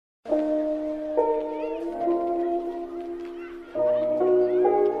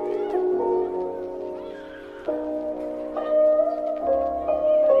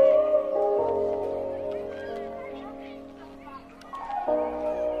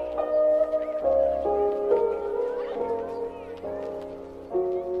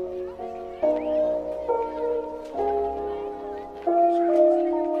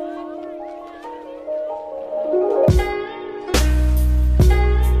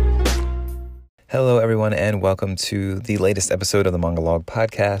Hello, everyone, and welcome to the latest episode of the Mangalog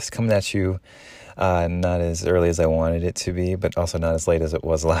podcast, coming at you not as early as I wanted it to be, but also not as late as it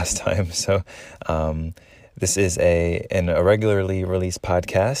was last time. So this is a regularly released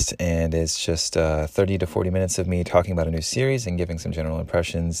podcast, and it's just 30 to 40 minutes of me talking about a new series and giving some general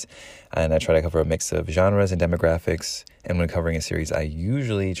impressions. And I try to cover a mix of genres and demographics. And when covering a series, I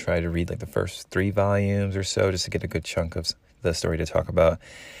usually try to read like the first 3 volumes or so just to get a good chunk of the story to talk about.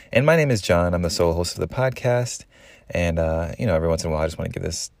 And my name is John. I'm the sole host of the podcast. And, every once in a while, I just want to give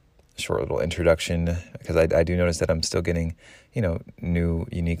this short little introduction because I do notice that I'm still getting, new,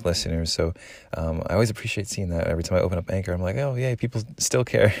 unique listeners. So I always appreciate seeing that. Every time I open up Anchor, I'm like, oh, yeah, people still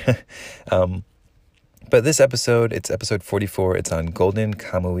care. But this episode, it's episode 44. It's on Golden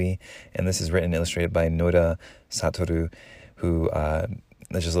Kamuy. And this is written and illustrated by Noda Satoru, who...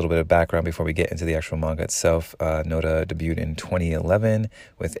 There's just a little bit of background before we get into the actual manga itself. Noda debuted in 2011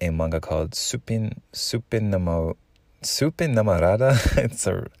 with a manga called Supin Namarada. It's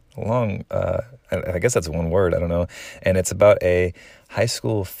a long, I guess that's one word, I don't know. And it's about a high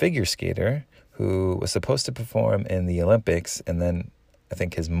school figure skater who was supposed to perform in the Olympics, and then I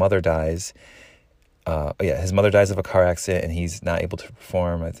think his mother dies. His mother dies of a car accident, and he's not able to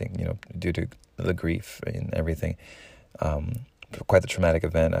perform, I think, due to the grief and everything. Quite the traumatic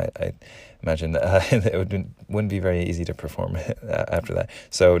event. I imagine it wouldn't be very easy to perform after that.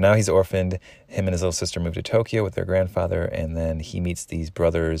 So now he's orphaned. Him and his little sister move to Tokyo with their grandfather, and then he meets these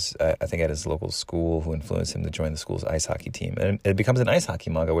brothers, I think at his local school, who influence him to join the school's ice hockey team. And it becomes an ice hockey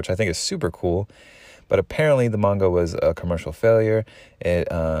manga, which I think is super cool. But apparently the manga was a commercial failure. It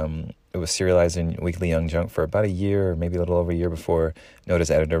was serialized in Weekly Young Jump for about a year, or maybe a little over a year, before Noda's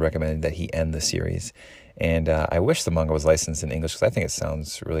editor recommended that he end the series. And I wish the manga was licensed in English because I think it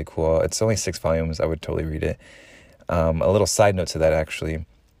sounds really cool. It's only 6 volumes. I would totally read it. A little side note to that, actually.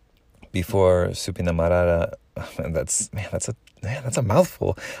 Before Supin Namarada, that's a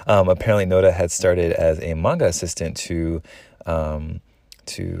mouthful. Apparently, Noda had started as a manga assistant to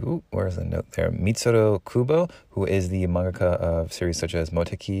where's the note there? Mitsuru Kubo, who is the mangaka of series such as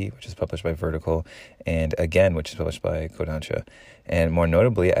Moteki, which is published by Vertical, and Again, which is published by Kodansha. And more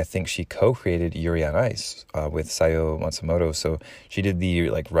notably, I think she co-created Yuri on Ice with Sayo Matsumoto. So she did the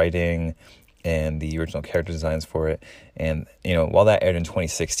writing and the original character designs for it. And while that aired in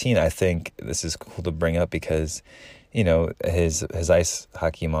 2016, I think this is cool to bring up because his ice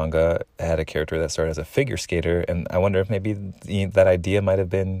hockey manga had a character that started as a figure skater, and I wonder if maybe that idea might have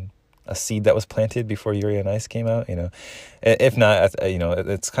been a seed that was planted before Yuri on Ice came out. If not,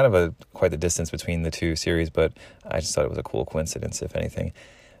 it's kind of quite the distance between the two series, but I just thought it was a cool coincidence, if anything.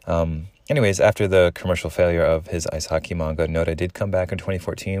 Anyways, after the commercial failure of his ice hockey manga, Noda did come back in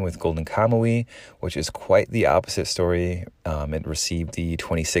 2014 with Golden Kamuy, which is quite the opposite story. It received the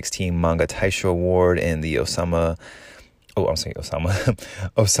 2016 Manga Taisho Award and the Osamu Tezuka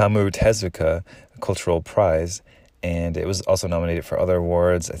Cultural Prize, and it was also nominated for other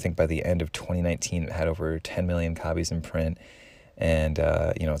awards. I think by the end of 2019, it had over 10 million copies in print, and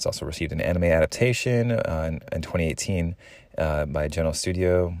it's also received an anime adaptation in 2018 by Geno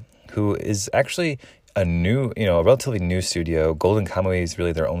Studio, who is actually a relatively new studio. Golden Kamuy is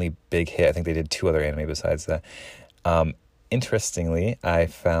really their only big hit. I think they did 2 other anime besides that. Interestingly, I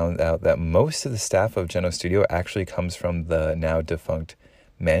found out that most of the staff of Geno Studio actually comes from the now defunct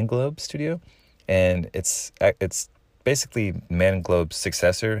Manglobe Studio, and it's basically Manglobe's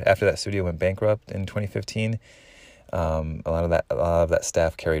successor after that studio went bankrupt in 2015. A lot of that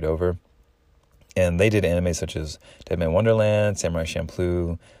staff carried over, and they did anime such as Dead Man Wonderland, Samurai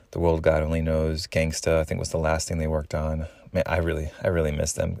Champloo, The World God Only Knows, Gangsta, I think was the last thing they worked on. Man, I really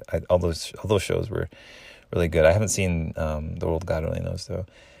miss them. All those shows were really good. I haven't seen The World God Only Knows though,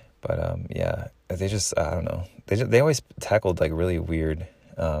 but they just I don't know. They always tackled like really weird,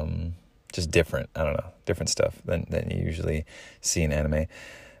 just different stuff than you usually see in anime.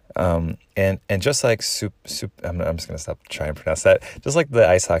 And just like I'm just gonna stop trying to pronounce that. Just like the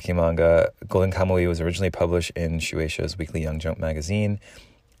ice hockey manga, Golden Kamuy was originally published in Shueisha's Weekly Young Jump magazine,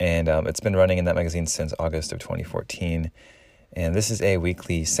 and it's been running in that magazine since August of 2014. And this is a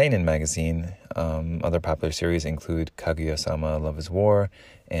weekly seinen magazine. Other popular series include Kaguya-sama Love is War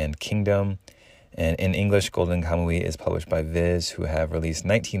and Kingdom. And in English, Golden Kamuy is published by Viz, who have released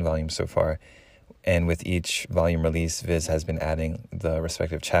 19 volumes so far. And with each volume release, Viz has been adding the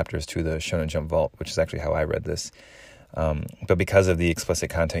respective chapters to the Shonen Jump Vault, which is actually how I read this. But because of the explicit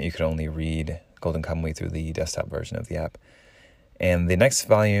content, you could only read Golden Kamuy through the desktop version of the app. And the next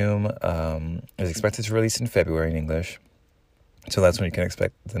volume is expected to release in February in English. So that's when you can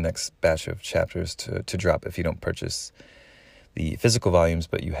expect the next batch of chapters to drop if you don't purchase the physical volumes,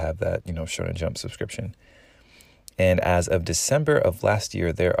 but you have that, Shonen Jump subscription. And as of December of last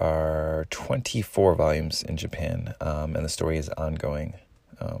year, there are 24 volumes in Japan, and the story is ongoing.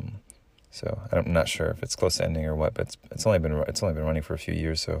 So I'm not sure if it's close to ending or what, but it's only been running for a few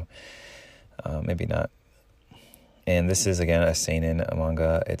years, so maybe not. And this is, again, a seinen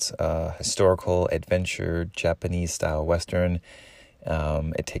manga. It's a historical adventure Japanese style western.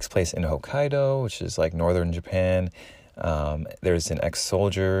 It takes place in Hokkaido, which is like northern Japan. There's an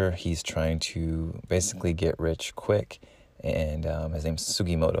ex-soldier. He's trying to basically get rich quick, and his name's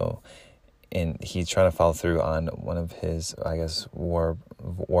Sugimoto, and he's trying to follow through on one of his, I guess, war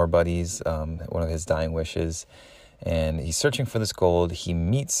buddies, one of his dying wishes, and he's searching for this gold. He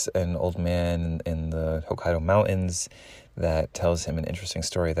meets an old man in the Hokkaido mountains that tells him an interesting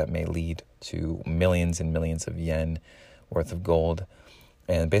story that may lead to millions and millions of yen worth of gold.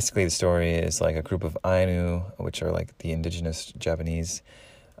 And basically the story is like a group of Ainu, which are like the indigenous Japanese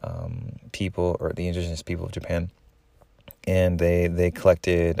people, or the indigenous people of Japan. And they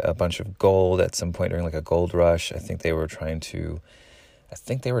collected a bunch of gold at some point during like a gold rush. I think they were trying to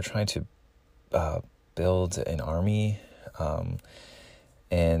build an army.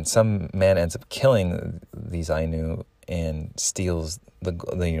 And some man ends up killing these Ainu and steals the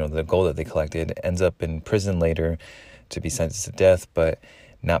gold that they collected, ends up in prison later to be sentenced to death, but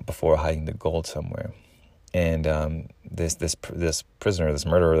not before hiding the gold somewhere. And this prisoner, this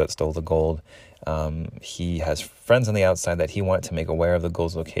murderer that stole the gold, he has friends on the outside that he wanted to make aware of the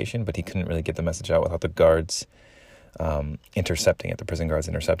gold's location, but he couldn't really get the message out without the guards intercepting it, the prison guards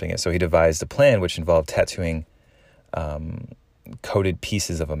intercepting it. So he devised a plan which involved tattooing coded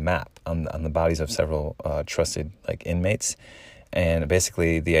pieces of a map on the bodies of several trusted like inmates. And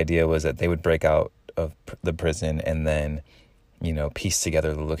basically the idea was that they would break out of the prison and then, piece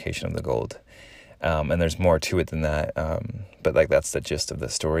together the location of the gold. And there's more to it than that, but like that's the gist of the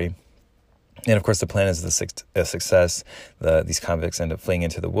story. And of course the plan is a success. These convicts end up fleeing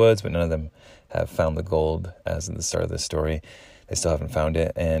into the woods, but none of them have found the gold as of the start of the story. They still haven't found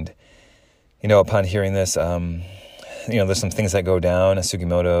it. And, upon hearing this, there's some things that go down.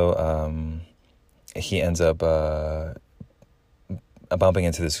 Sugimoto, he ends up bumping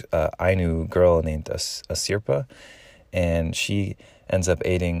into this Ainu girl named Asirpa, and she ends up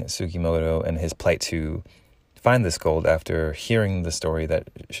aiding Sugimoto in his plight to find this gold after hearing the story that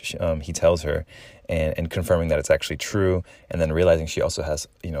he tells her, and confirming that it's actually true, and then realizing she also has,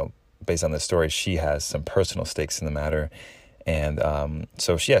 based on the story, she has some personal stakes in the matter. And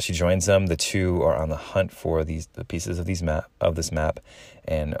so she joins them. The two are on the hunt for the pieces of this map,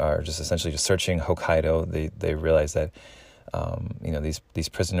 and are just essentially just searching Hokkaido. They realize that these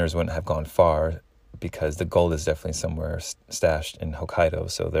prisoners wouldn't have gone far, because the gold is definitely somewhere stashed in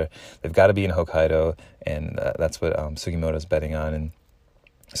Hokkaido. So they've got to be in Hokkaido, and that's what Sugimoto's betting on. And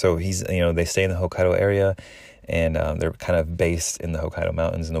so they stay in the Hokkaido area, and they're kind of based in the Hokkaido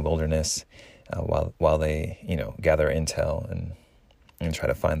mountains in the wilderness, while they gather intel and try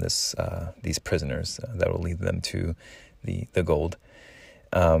to find these prisoners that will lead them to the gold.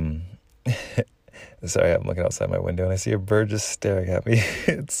 Sorry, I'm looking outside my window and I see a bird just staring at me.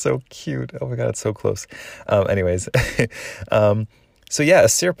 It's so cute. Oh my God, it's so close. Anyways, so yeah,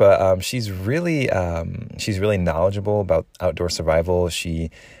 Asirpa, she's really knowledgeable about outdoor survival.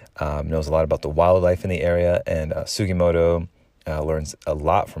 She knows a lot about the wildlife in the area, and Sugimoto learns a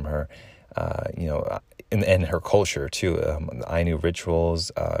lot from her, in her culture too. Ainu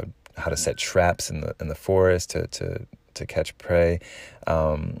rituals, how to set traps in the forest to catch prey,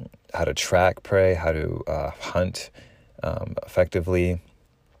 how to track prey, how to hunt effectively.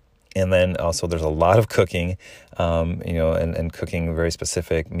 And then also there's a lot of cooking, and cooking very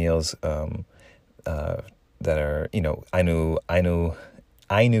specific meals that are,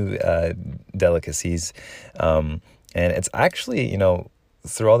 Ainu delicacies. And it's actually,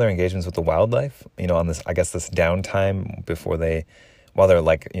 through all their engagements with the wildlife, on this downtime while they're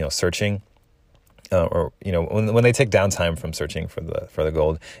like, searching, or when they take downtime from searching for the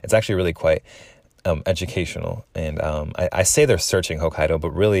gold, it's actually really quite educational. And I say they're searching Hokkaido,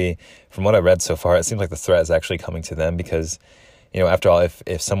 but really, from what I read so far, it seems like the threat is actually coming to them, because after all,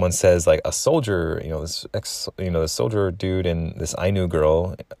 if someone says like a soldier, the soldier dude and this Ainu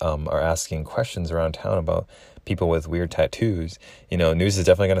girl are asking questions around town about people with weird tattoos, news is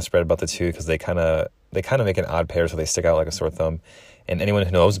definitely going to spread about the two, because they kind of make an odd pair, so they stick out like a sore thumb. And anyone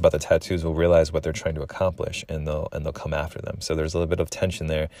who knows about the tattoos will realize what they're trying to accomplish, and they'll come after them. So there's a little bit of tension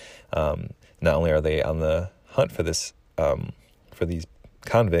there. Not only are they on the hunt for this, for these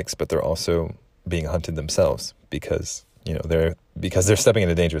convicts, but they're also being hunted themselves, because they're stepping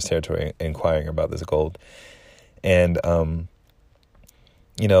into dangerous territory, inquiring about this gold. And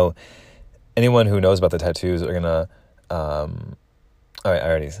you know, anyone who knows about the tattoos are gonna, all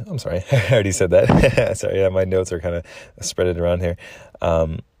right, I'm sorry. I already said that. Sorry, yeah, my notes are kind of spreaded around here.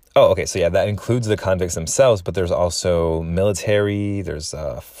 Okay, so yeah, that includes the convicts themselves, but there's also military, there's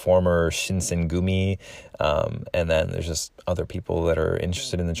former Shinsengumi, and then there's just other people that are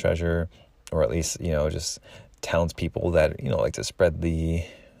interested in the treasure, or at least, just townspeople that, like to spread the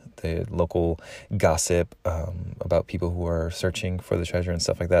local gossip about people who are searching for the treasure and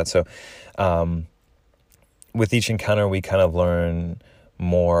stuff like that. So with each encounter, we kind of learn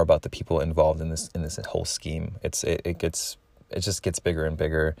more about the people involved in this whole scheme. It just gets bigger and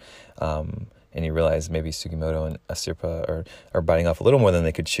bigger, and you realize maybe Sugimoto and Asirpa are biting off a little more than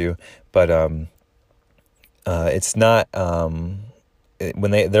they could chew, but it's not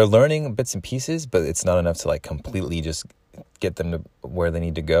when they're learning bits and pieces, but it's not enough to like completely just get them to where they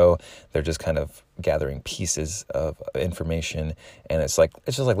need to go. They're just kind of gathering pieces of information, and it's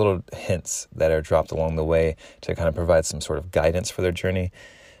just like little hints that are dropped along the way to kind of provide some sort of guidance for their journey.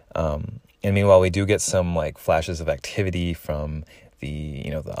 And meanwhile, we do get some like flashes of activity from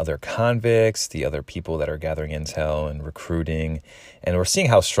the other convicts, the other people that are gathering intel and recruiting, and we're seeing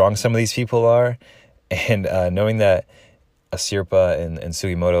how strong some of these people are, and knowing that Asirpa and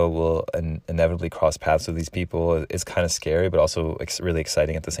Sugimoto will inevitably cross paths with these people is kind of scary, but also really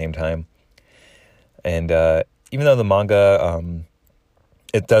exciting at the same time. And even though the manga,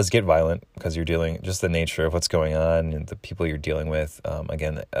 it does get violent because you're dealing, just the nature of what's going on and the people you're dealing with.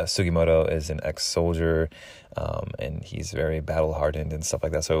 Again, Sugimoto is an ex-soldier, and he's very battle-hardened and stuff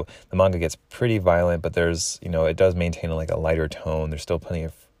like that. So the manga gets pretty violent, but there's, it does maintain like a lighter tone. There's still plenty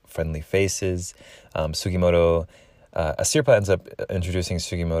of friendly faces. Asirpa ends up introducing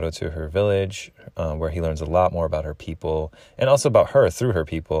Sugimoto to her village, where he learns a lot more about her people and also about her through her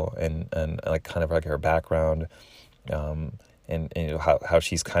people and like kind of like her background, and how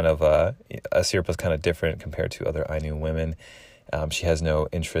she's kind of Asirpa's kind of different compared to other Ainu women. She has no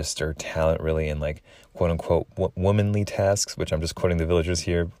interest or talent really in like quote unquote womanly tasks, which I'm just quoting the villagers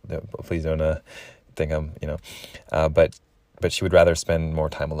here. Please don't think I'm but she would rather spend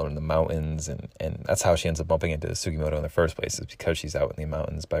more time alone in the mountains, and that's how she ends up bumping into Sugimoto in the first place, is because she's out in the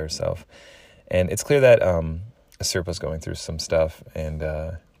mountains by herself. And it's clear that Asirpa's going through some stuff, and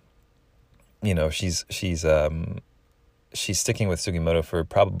she's sticking with Sugimoto for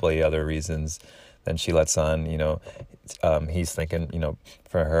probably other reasons than she lets on. He's thinking,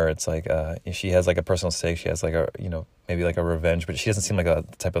 for her it's like she has like a personal stake, she has like a maybe like a revenge, but she doesn't seem like a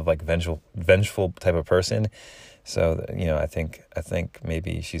type of like vengeful type of person. So, I think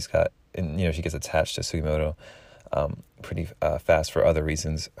maybe she's got, and, she gets attached to Sugimoto pretty fast for other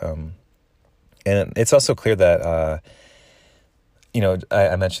reasons. And it's also clear that, I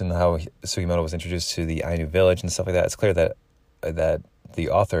mentioned how Sugimoto was introduced to the Ainu village and stuff like that. It's clear that the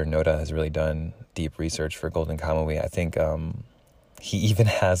author, Noda, has really done deep research for Golden Kamuy. I think he even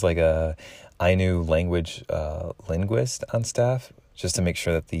has like a Ainu language linguist on staff, just to make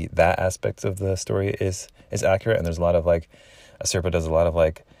sure that that aspect of the story is accurate. And there's a lot of like, Asirpa does a lot of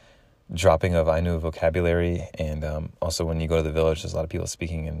like dropping of Ainu vocabulary, and also when you go to the village, there's a lot of people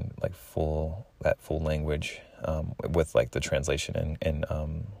speaking in like full language, with like the translation and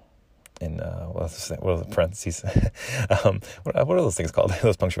what are the parentheses? What are those things called?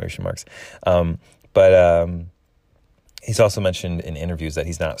 Those punctuation marks. He's also mentioned in interviews that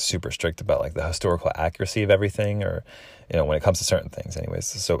he's not super strict about like the historical accuracy of everything, or when it comes to certain things anyways.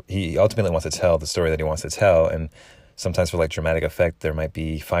 So he ultimately wants to tell the story that he wants to tell, and sometimes for like dramatic effect there might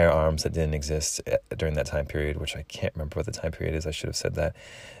be firearms that didn't exist during that time period, which I can't remember what the time period is. I should have said that.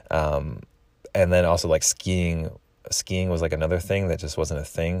 And then also like skiing was like another thing that just wasn't a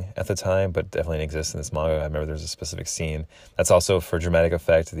thing at the time, but definitely exists in this manga. I remember there's a specific scene that's also for dramatic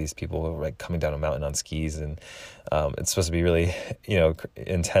effect. These people were like coming down a mountain on skis, and it's supposed to be really,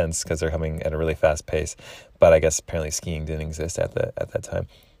 intense because they're coming at a really fast pace. But I guess apparently skiing didn't exist at that time.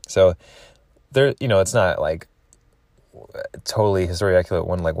 So there, it's not like totally historically accurate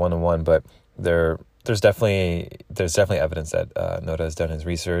one-to-one, but there's definitely evidence that Noda has done his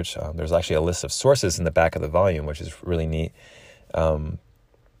research. There's actually a list of sources in the back of the volume, which is really neat.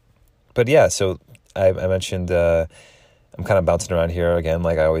 But yeah, so I mentioned I'm kind of bouncing around here again,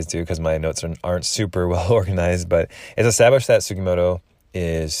 like I always do, because my notes aren't super well organized. But it's established that Sugimoto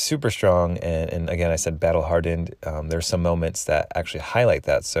is super strong, and again, I said battle-hardened. There's some moments that actually highlight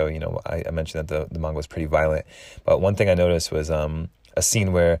that. So, I mentioned that the manga was pretty violent. But one thing I noticed was a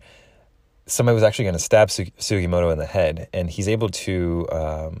scene where somebody was actually going to stab Sugimoto in the head, and he's able to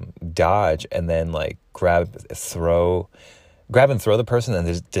dodge and then like grab and throw the person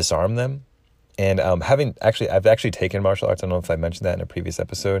and disarm them. And I've actually taken martial arts. I don't know if I mentioned that in a previous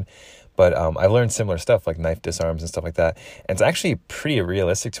episode, but I learned similar stuff like knife disarms and stuff like that. And it's actually pretty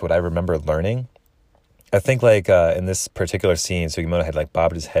realistic to what I remember learning. I think like in this particular scene, Sugimoto had like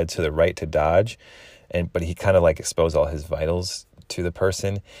bobbed his head to the right to dodge, but he kind of like exposed all his vitals to the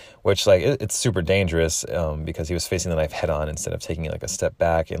person, which like it's super dangerous because he was facing the knife head on instead of taking like a step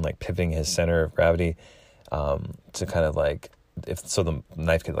back and like pivoting his center of gravity to kind of like the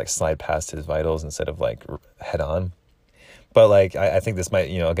knife could like slide past his vitals instead of like head on. But like I think this might,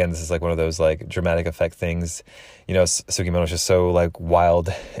 again, this is like one of those like dramatic effect things. Sugimoto's just so like wild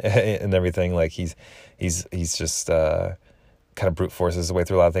and everything. Like he's just kind of brute forces his way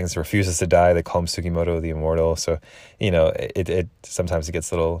through a lot of things. Refuses to die. They call him Sugimoto the Immortal. So it sometimes it gets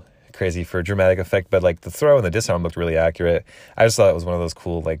a little crazy for dramatic effect. But like the throw and the disarm looked really accurate. I just thought it was one of those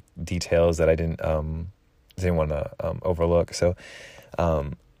cool like details that I didn't want to overlook. So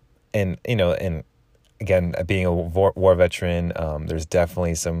and again, being a war veteran, there's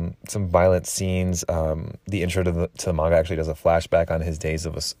definitely some violent scenes. The intro to the manga actually does a flashback on his days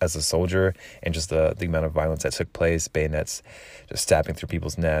as a soldier and just the amount of violence that took place, bayonets just stabbing through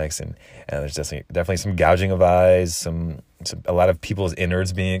people's necks, and there's definitely some gouging of eyes, a lot of people's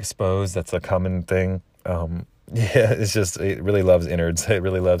innards being exposed. That's a common thing. Yeah, it really loves innards. It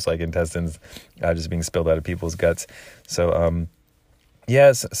really loves like intestines just being spilled out of people's guts. So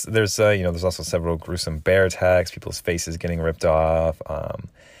yes, there's there's also several gruesome bear attacks, people's faces getting ripped off,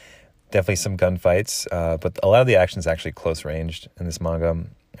 definitely some gunfights, but a lot of the action is actually close ranged in this manga.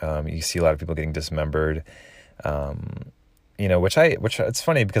 You see a lot of people getting dismembered, which it's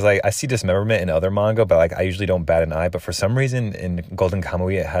funny because I see dismemberment in other manga, but like I usually don't bat an eye. But for some reason in Golden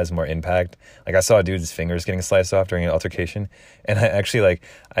Kamuy it has more impact. Like I saw a dude's fingers getting sliced off during an altercation, and I actually like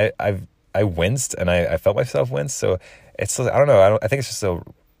I winced and I felt myself wince. So it's, I don't know. I think it's just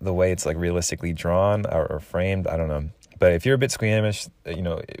the way it's like realistically drawn or framed. I don't know. But if you're a bit squeamish,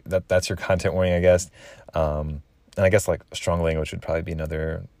 that's your content warning, I guess. And I guess like strong language would probably be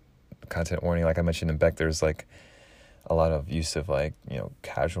another content warning. Like I mentioned in Beck, there's like a lot of use of like,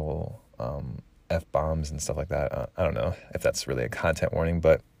 casual F-bombs and stuff like that. I don't know if that's really a content warning,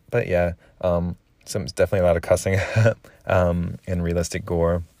 but yeah, definitely a lot of cussing and realistic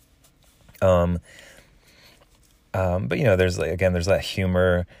gore. But there's like, again, there's that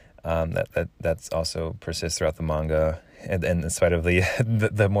humor that's also persists throughout the manga, and in spite of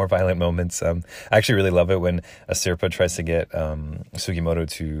the more violent moments. I actually really love it when Asirpa tries to get Sugimoto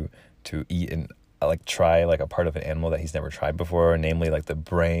to eat and like try like a part of an animal that he's never tried before, namely like the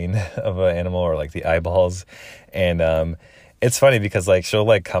brain of an animal or like the eyeballs, and it's funny because like she'll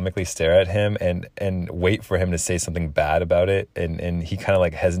like comically stare at him and wait for him to say something bad about it, and he kind of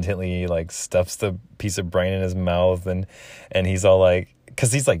like hesitantly like stuffs the piece of brain in his mouth, and he's all like,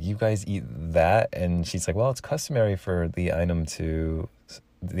 because he's like, you guys eat that, and she's like, well, it's customary for the Ainu to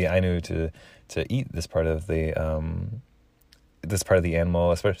eat this part of the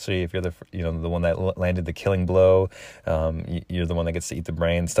animal, especially if you're the one that landed the killing blow. You're the one that gets to eat the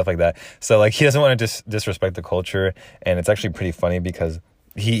brain, stuff like that. So like he doesn't want to disrespect the culture, and it's actually pretty funny because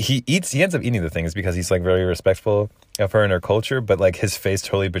he ends up eating the things because he's like very respectful of her and her culture, but like his face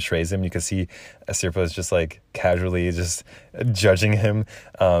totally betrays him. You can see Asirpa is just like casually just judging him,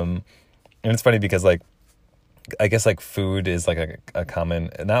 and it's funny because like I guess like food is like a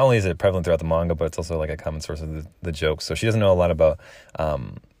common, not only is it prevalent throughout the manga, but it's also like a common source of the jokes. So she doesn't know a lot about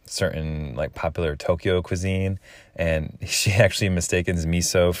certain like popular Tokyo cuisine, and she actually mistakes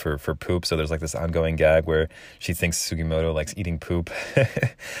miso for poop. So there's like this ongoing gag where she thinks Sugimoto likes eating poop,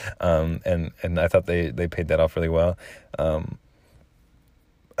 and I thought they paid that off really well. But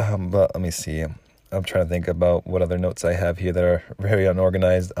let me see. I'm trying to think about what other notes I have here that are very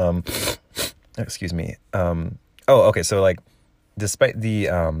unorganized. Excuse me. Okay. So like, despite the,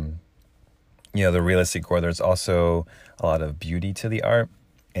 the realistic gore, there's also a lot of beauty to the art,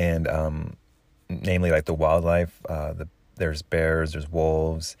 and, namely like the wildlife, there's bears, there's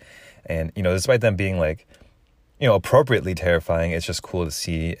wolves, and, despite them being like, appropriately terrifying, it's just cool to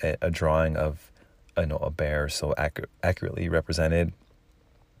see a drawing of, a bear so accurately represented.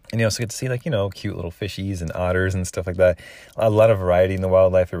 And you also get to see like, cute little fishies and otters and stuff like that. A lot of variety in the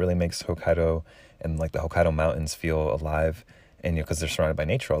wildlife. It really makes Hokkaido and like the Hokkaido mountains feel alive, and because they're surrounded by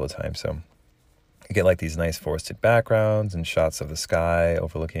nature all the time. So you get like these nice forested backgrounds and shots of the sky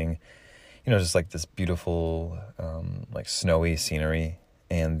overlooking, just like this beautiful, like snowy scenery.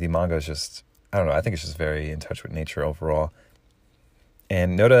 And the manga is just, I don't know, I think it's just very in touch with nature overall.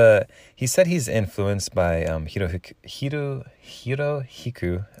 And Noda, he said he's influenced by Hirohiko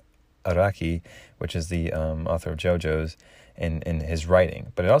Araki, which is the author of JoJo's. in his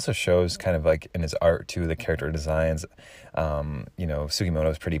writing, but it also shows kind of like in his art too, the character designs. Sugimoto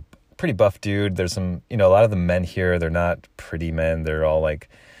is pretty buff dude. There's some, a lot of the men here, they're not pretty men. They're all like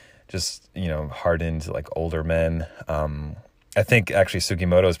just, hardened, like older men. I think actually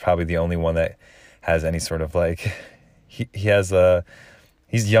Sugimoto is probably the only one that has any sort of like, he's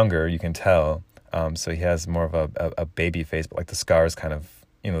younger, you can tell. So he has more of a baby face, but like the scars kind of,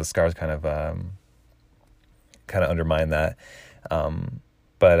 kind of undermine that.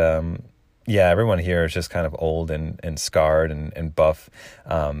 Yeah, everyone here is just kind of old and scarred and buff.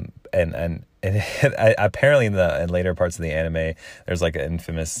 And apparently in later parts of the anime, there's like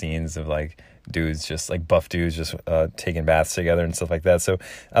infamous scenes of like dudes, just like buff dudes, just taking baths together and stuff like that. So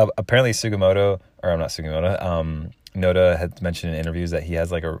apparently Noda had mentioned in interviews that he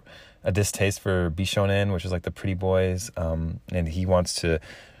has like a distaste for Bishonen, which is like the pretty boys, and he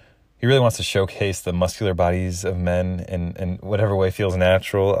really wants to showcase the muscular bodies of men in whatever way feels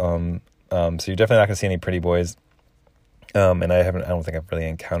natural. So you're definitely not gonna see any pretty boys, and I don't think I've really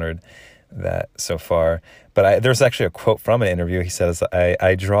encountered that so far. But there's actually a quote from an interview. He says,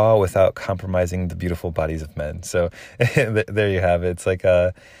 "I draw without compromising the beautiful bodies of men." So there you have it. It's like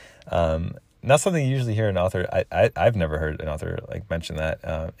not something you usually hear an author. I've never heard an author like mention that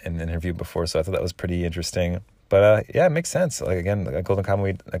in an interview before. So I thought that was pretty interesting. But yeah, it makes sense. Like again, Golden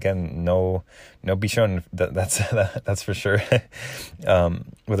Kamuy, again, no Bishon. That's for sure. But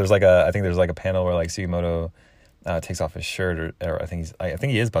I think there's like a panel where like Sugimoto takes off his shirt, or I think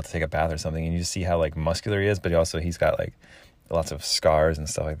he is about to take a bath or something, and you just see how like muscular he is, but he's got like lots of scars and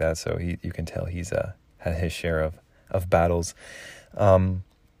stuff like that. So you can tell he's had his share of battles.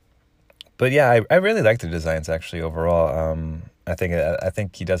 But yeah, I really like the designs actually overall. I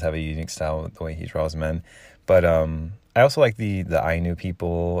think he does have a unique style with the way he draws men. But I also like the Ainu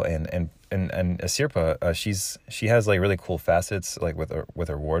people and Asirpa. She has like really cool facets like with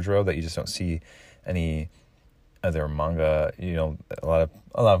her wardrobe that you just don't see any other manga. A lot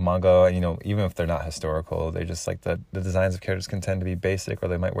of manga, even if they're not historical, they just like the designs of characters can tend to be basic, or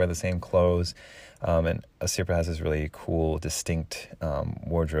they might wear the same clothes. And Asirpa has this really cool, distinct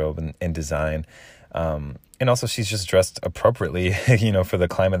wardrobe and design. And also she's just dressed appropriately, for the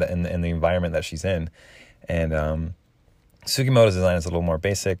climate and the environment that she's in. And Sugimoto's design is a little more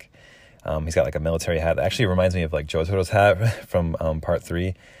basic. He's got like a military hat that actually reminds me of like Jotaro's hat from part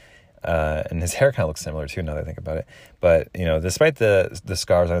 3. And his hair kind of looks similar too, now that I think about it. But despite the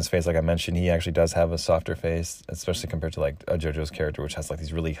scars on his face, like I mentioned, he actually does have a softer face, especially compared to like a JoJo's character, which has like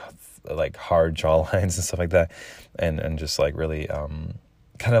these really like hard jaw lines and stuff like that, and just like really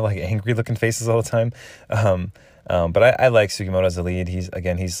kind of like angry looking faces all the time. But I like Sugimoto as a lead.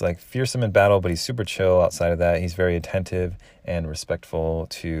 He's like fearsome in battle, but he's super chill outside of that. He's very attentive and respectful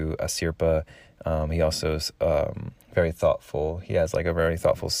to Asirpa. He also is very thoughtful. He has like a very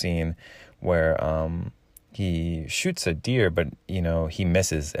thoughtful scene where he shoots a deer, but he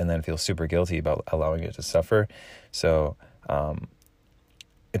misses and then feels super guilty about allowing it to suffer. So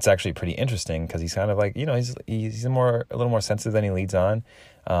it's actually pretty interesting because he's kind of like he's a little more sensitive than he leads on,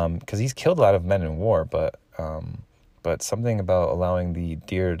 because he's killed a lot of men in war, but something about allowing the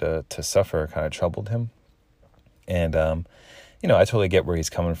deer to suffer kind of troubled him. And I totally get where he's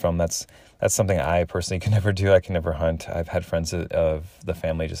coming from. That's something I personally can never do. I can never hunt. I've had friends of the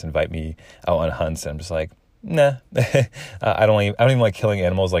family just invite me out on hunts, and I'm just like, nah. I don't even like killing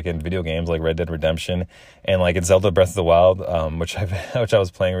animals like in video games like Red Dead Redemption and like in Zelda Breath of the Wild, which I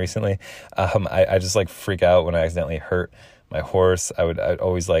was playing recently. I just like freak out when I accidentally hurt my horse. I'd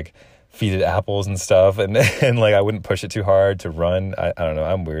always like feed it apples and stuff, and like I wouldn't push it too hard to run. I don't know.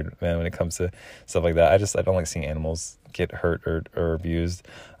 I'm weird, man, when it comes to stuff like that. I don't like seeing animals get hurt or abused.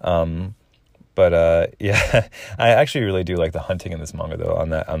 Yeah, I actually really do like the hunting in this manga though, on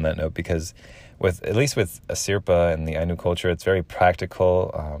that note, because at least with Asirpa and the Ainu culture, it's very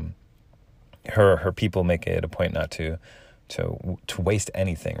practical. Her people make it a point not to waste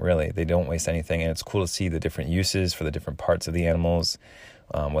anything, really. They don't waste anything, and it's cool to see the different uses for the different parts of the animals,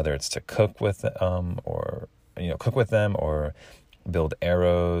 whether it's to cook with or build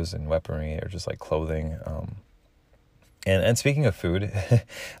arrows and weaponry, or just like clothing. And speaking of food,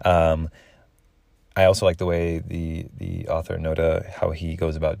 I also like the way the author Noda, how he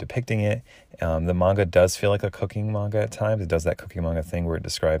goes about depicting it. The manga does feel like a cooking manga at times. It does that cooking manga thing where it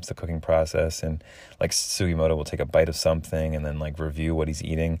describes the cooking process, and like Sugimoto will take a bite of something and then like review what he's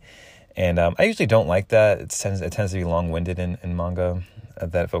eating. And I usually don't like that. It tends to be long-winded in manga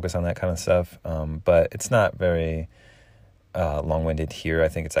that focus on that kind of stuff. But it's not very long-winded here. I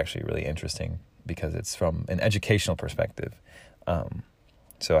think it's actually really interesting because it's from an educational perspective.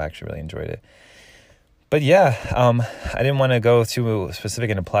 So I actually really enjoyed it. But yeah, I didn't want to go too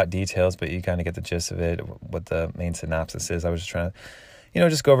specific into plot details, but you kind of get the gist of it, what the main synopsis is. I was just trying to,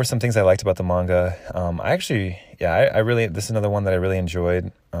 just go over some things I liked about the manga. I really, this is another one that I really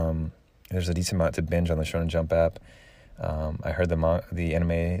enjoyed. There's a decent amount to binge on the Shonen Jump app. I heard the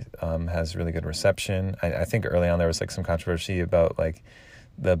anime has really good reception. I think early on there was like some controversy about like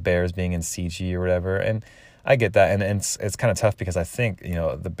the bears being in CG or whatever, and I get that, and it's kind of tough because I think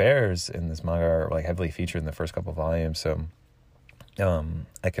the bears in this manga are like heavily featured in the first couple volumes, so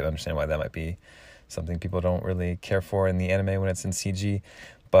I could understand why that might be something people don't really care for in the anime when it's in CG,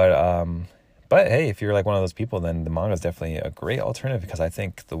 but hey, if you're like one of those people, then the manga is definitely a great alternative because I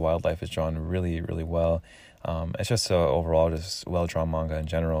think the wildlife is drawn really, really well. It's just overall just well drawn manga in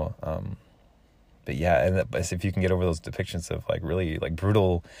general. But yeah, and if you can get over those depictions of like really like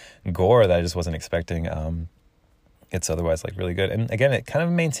brutal gore that I just wasn't expecting, it's otherwise like really good. And again, it kind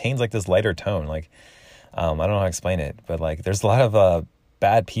of maintains like this lighter tone. Like, I don't know how to explain it, but like there's a lot of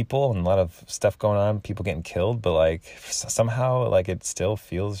bad people and a lot of stuff going on, people getting killed, but like somehow like it still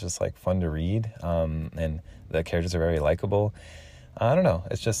feels just like fun to read. And the characters are very likable. I don't know.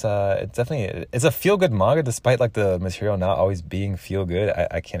 It's just, it's a feel-good manga despite like the material not always being feel-good.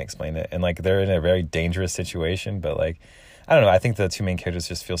 I can't explain it. And like they're in a very dangerous situation, but like, I don't know. I think the two main characters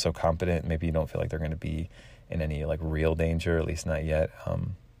just feel so competent. Maybe you don't feel like they're going to be in any like real danger, at least not yet.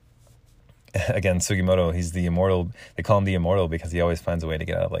 Again, Sugimoto, he's the immortal. They call him the immortal because he always finds a way to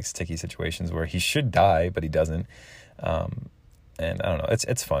get out of like sticky situations where he should die, but he doesn't. And I don't know.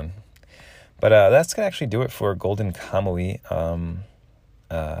 It's fun. But that's going to actually do it for Golden Kamuy.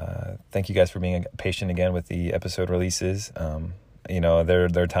 Thank you guys for being patient again with the episode releases. There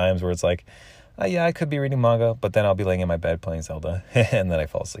are times where it's like, I could be reading manga, but then I'll be laying in my bed playing Zelda, and then I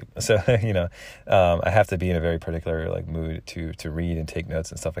fall asleep. So, I have to be in a very particular like mood to read and take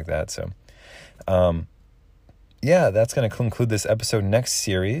notes and stuff like that. So, that's going to conclude this episode. Next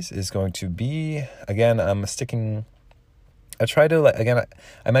series is going to be, again, I try to,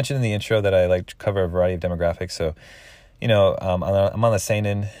 I mentioned in the intro that I like to cover a variety of demographics. So, I'm on the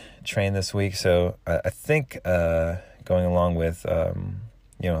seinen train this week. So I think going along with,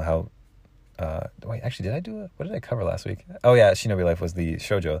 how, wait, actually, did I do it? What did I cover last week? Oh yeah, Shinobi Life was the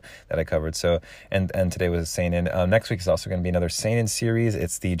shoujo that I covered. So, and today was seinen. Next week is also going to be another seinen series.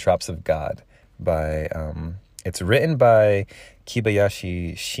 It's the Drops of God it's written by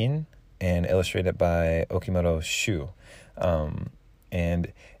Kibayashi Shin and illustrated by Okimoto Shu.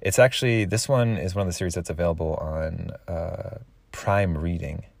 And it's actually, this one is one of the series that's available on Prime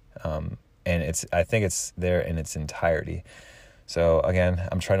Reading. And I think it's there in its entirety. So again,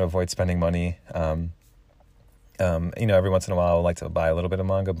 I'm trying to avoid spending money. Every once in a while I like to buy a little bit of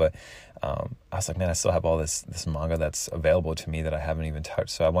manga, but I was like, man, I still have all this manga that's available to me that I haven't even touched.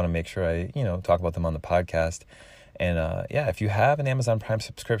 So I want to make sure I, talk about them on the podcast. And if you have an Amazon Prime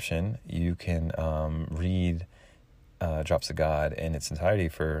subscription, you can read Drops of God in its entirety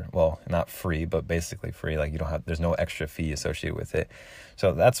for, well, not free, but basically free. Like there's no extra fee associated with it.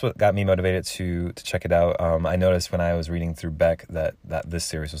 So that's what got me motivated to check it out. I noticed when I was reading through Beck that this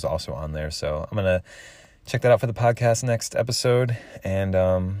series was also on there. So I'm going to check that out for the podcast next episode. And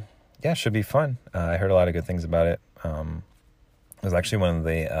it should be fun. I heard a lot of good things about it. It was actually one of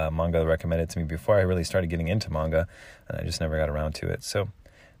the manga recommended to me before I really started getting into manga, and I just never got around to it. So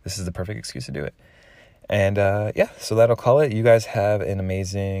this is the perfect excuse to do it. And so that'll call it. You guys have an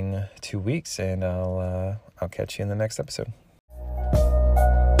amazing 2 weeks, and I'll catch you in the next episode.